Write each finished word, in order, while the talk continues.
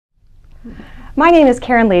My name is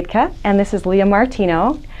Karen Liedke, and this is Leah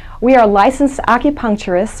Martino. We are licensed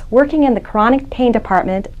acupuncturists working in the chronic pain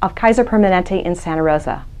department of Kaiser Permanente in Santa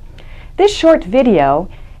Rosa. This short video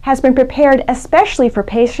has been prepared especially for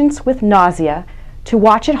patients with nausea to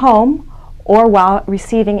watch at home or while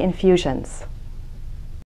receiving infusions.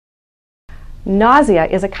 Nausea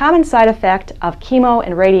is a common side effect of chemo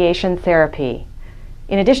and radiation therapy.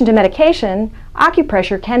 In addition to medication,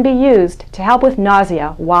 acupressure can be used to help with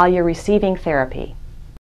nausea while you're receiving therapy.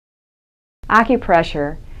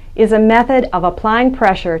 Acupressure is a method of applying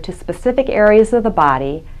pressure to specific areas of the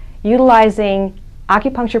body utilizing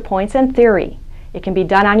acupuncture points and theory. It can be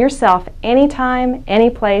done on yourself anytime, any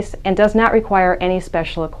place, and does not require any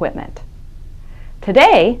special equipment.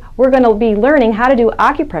 Today, we're going to be learning how to do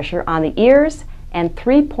acupressure on the ears and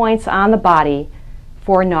 3 points on the body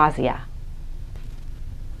for nausea.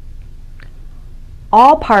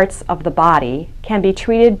 All parts of the body can be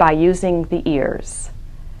treated by using the ears.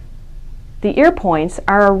 The ear points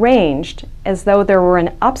are arranged as though there were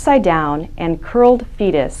an upside down and curled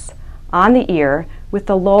fetus on the ear with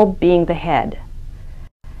the lobe being the head.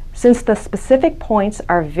 Since the specific points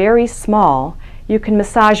are very small, you can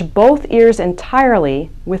massage both ears entirely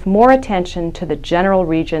with more attention to the general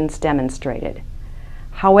regions demonstrated.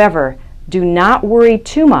 However, do not worry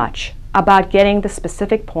too much about getting the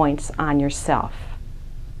specific points on yourself.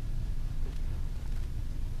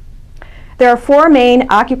 There are 4 main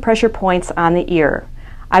acupressure points on the ear.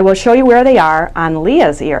 I will show you where they are on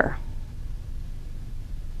Leah's ear.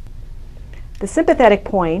 The sympathetic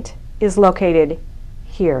point is located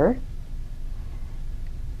here.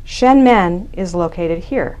 Shen Men is located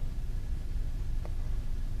here.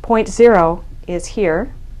 Point 0 is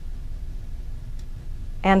here.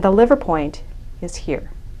 And the liver point is here.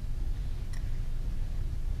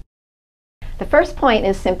 The first point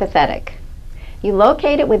is sympathetic. You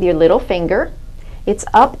locate it with your little finger. It's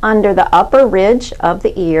up under the upper ridge of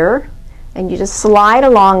the ear, and you just slide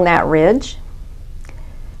along that ridge.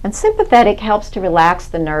 And sympathetic helps to relax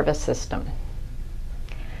the nervous system.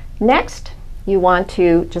 Next, you want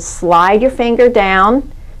to just slide your finger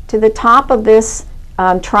down to the top of this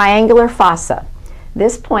triangular fossa.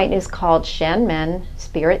 This point is called Shen Men,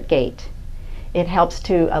 Spirit Gate. It helps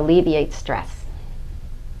to alleviate stress.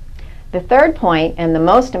 The third point, and the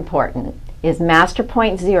most important, is Master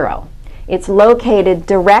Point 0. It's located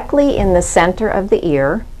directly in the center of the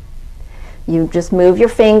ear. You just move your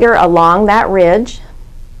finger along that ridge,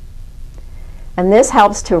 and this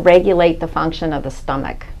helps to regulate the function of the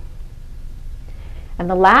stomach. And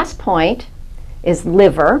the last point is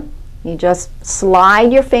liver. You just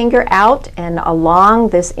slide your finger out and along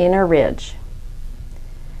this inner ridge.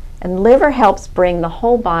 And liver helps bring the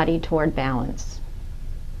whole body toward balance.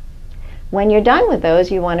 When you're done with those,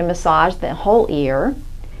 you want to massage the whole ear.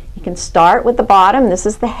 You can start with the bottom. This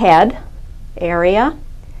is the head area.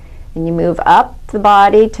 And you move up the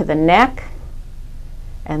body to the neck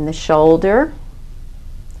and the shoulder.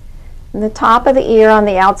 And the top of the ear on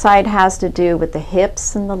the outside has to do with the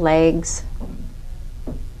hips and the legs.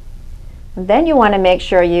 And then you want to make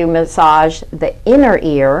sure you massage the inner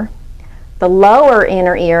ear. The lower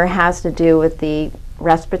inner ear has to do with the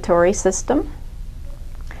respiratory system.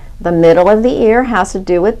 The middle of the ear has to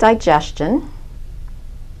do with digestion.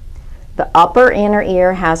 The upper inner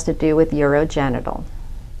ear has to do with urogenital.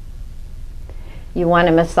 You want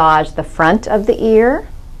to massage the front of the ear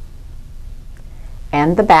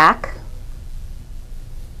and the back,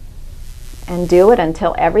 and do it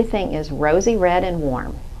until everything is rosy red and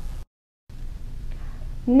warm.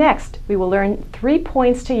 Next, we will learn 3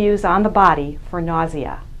 points to use on the body for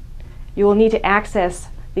nausea. You will need to access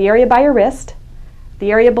the area by your wrist,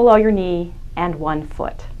 the area below your knee, and 1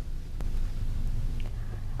 foot.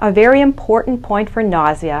 A very important point for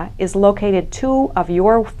nausea is located 2 of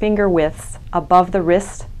your finger widths above the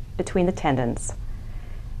wrist between the tendons.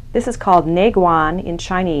 This is called neiguan in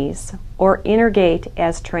Chinese, or inner gate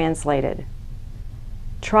as translated.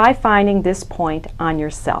 Try finding this point on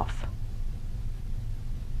yourself.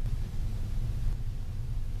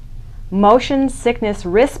 Motion sickness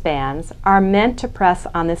wristbands are meant to press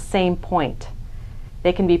on the same point.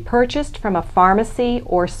 They can be purchased from a pharmacy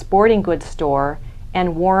or sporting goods store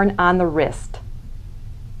and worn on the wrist.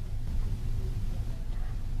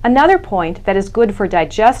 Another point that is good for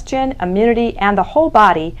digestion, immunity, and the whole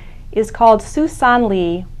body is called Su San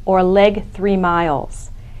Li, or leg 3 miles.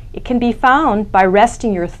 It can be found by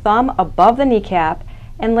resting your thumb above the kneecap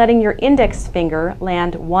and letting your index finger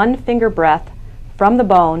land 1 finger breadth from the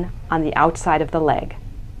bone on the outside of the leg.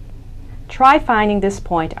 Try finding this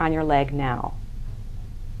point on your leg now.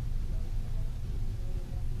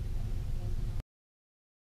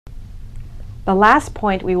 The last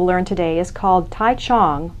point we will learn today is called Tai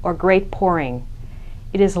Chong, or Great Pouring.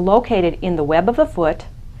 It is located in the web of the foot,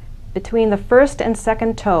 between the first and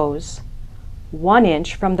second toes, 1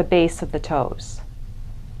 inch from the base of the toes.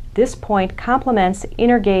 This point complements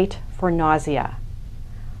inner gate for nausea.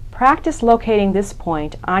 Practice locating this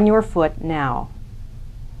point on your foot now.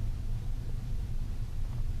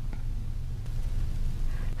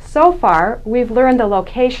 So far, we've learned the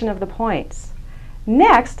location of the points.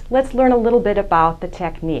 Next, let's learn a little bit about the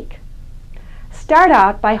technique. Start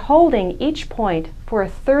out by holding each point for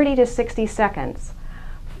 30 to 60 seconds.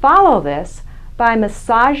 Follow this by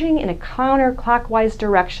massaging in a counterclockwise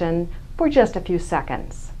direction for just a few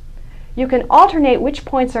seconds. You can alternate which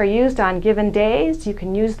points are used on given days. You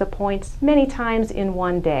can use the points many times in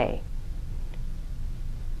one day.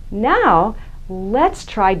 Now, let's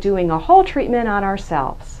try doing a whole treatment on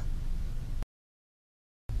ourselves.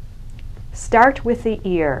 Start with the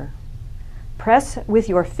ear. Press with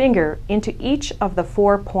your finger into each of the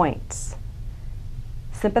 4 points.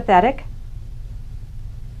 Sympathetic,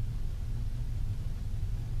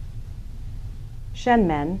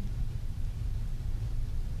 Shenmen,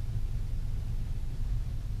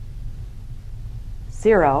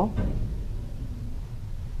 zero,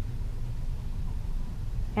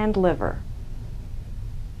 and liver.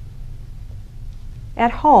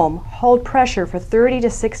 At home, hold pressure for 30 to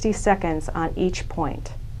 60 seconds on each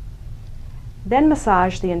point. Then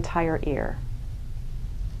massage the entire ear.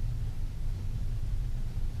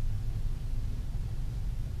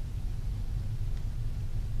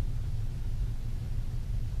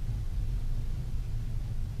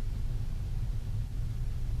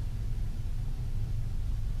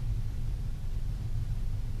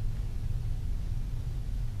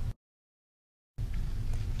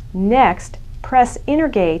 Next, press inner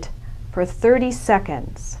gate for 30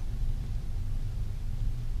 seconds.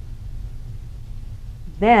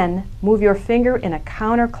 Then move your finger in a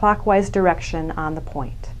counterclockwise direction on the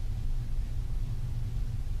point.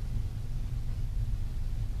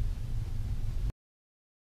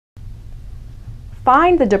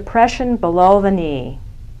 Find the depression below the knee.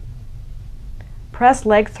 Press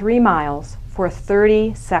leg 3 miles for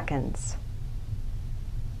 30 seconds.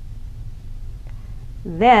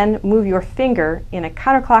 Then move your finger in a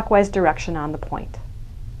counterclockwise direction on the point.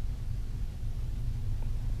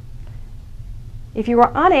 If you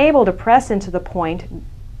are unable to press into the point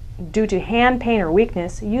due to hand pain or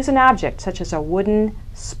weakness, use an object such as a wooden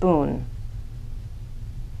spoon.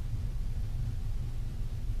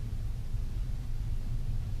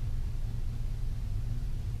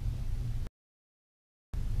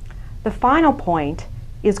 The final point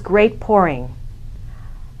is great pouring.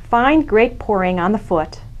 Find great pouring on the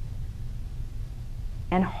foot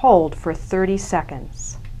and hold for 30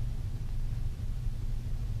 seconds.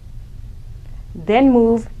 Then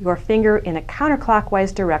move your finger in a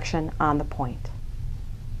counterclockwise direction on the point.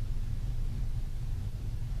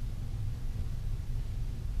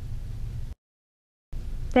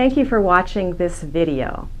 Thank you for watching this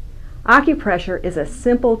video. Acupressure is a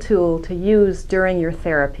simple tool to use during your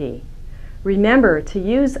therapy. Remember to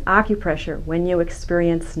use acupressure when you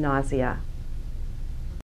experience nausea.